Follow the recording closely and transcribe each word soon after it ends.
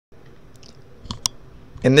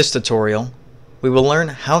In this tutorial, we will learn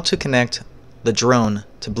how to connect the drone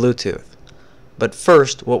to Bluetooth. But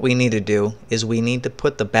first, what we need to do is we need to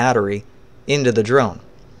put the battery into the drone.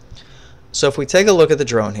 So if we take a look at the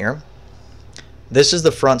drone here, this is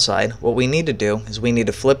the front side. What we need to do is we need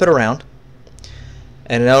to flip it around,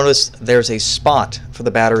 and notice there's a spot for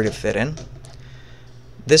the battery to fit in.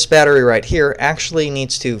 This battery right here actually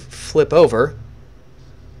needs to flip over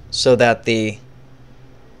so that the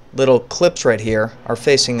little clips right here are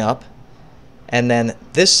facing up, and then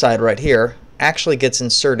this side right here actually gets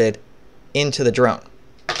inserted into the drone.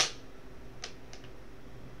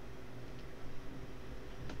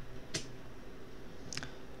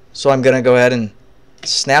 So I'm going to go ahead and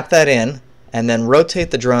snap that in and then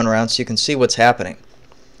rotate the drone around so you can see what's happening.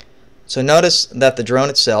 So notice that the drone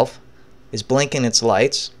itself is blinking its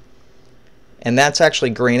lights, and that's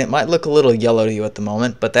actually green. It might look a little yellow to you at the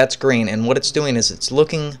moment, but that's green, and what it's doing is it's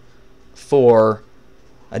looking for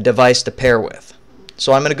a device to pair with.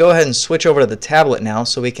 So I'm going to go ahead and switch over to the tablet now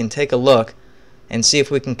so we can take a look and see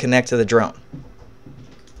if we can connect to the drone.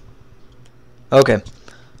 Okay,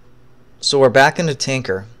 so we're back into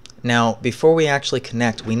Tynker. Now, before we actually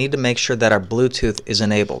connect, we need to make sure that our Bluetooth is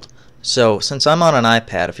enabled. So since I'm on an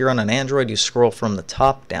iPad, if you're on an Android, you scroll from the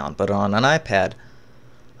top down, but on an iPad,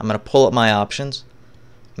 I'm going to pull up my options,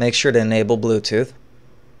 make sure to enable Bluetooth,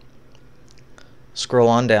 scroll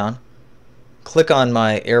on down, click on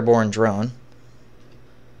my airborne drone,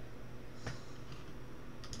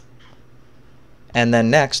 and then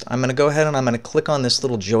next I'm going to go ahead and I'm going to click on this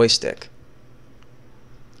little joystick.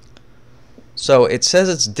 So it says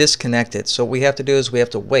it's disconnected, so what we have to do is we have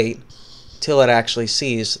to wait till it actually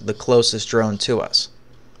sees the closest drone to us.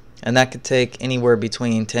 And that could take anywhere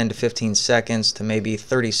between 10 to 15 seconds to maybe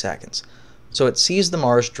 30 seconds. So it sees the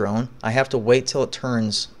Mars drone. I have to wait till it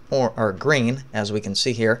turns or green, as we can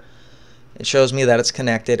see here. It shows me that it's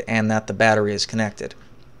connected and that the battery is connected.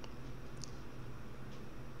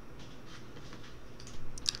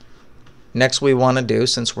 Next, we want to do,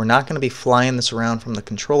 since we're not going to be flying this around from the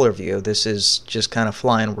controller view, this is just kind of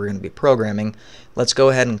flying, we're going to be programming, let's go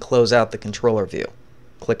ahead and close out the controller view.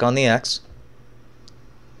 Click on the X,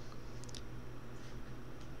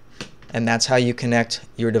 and that's how you connect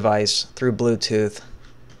your device through Bluetooth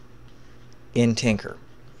in Tynker.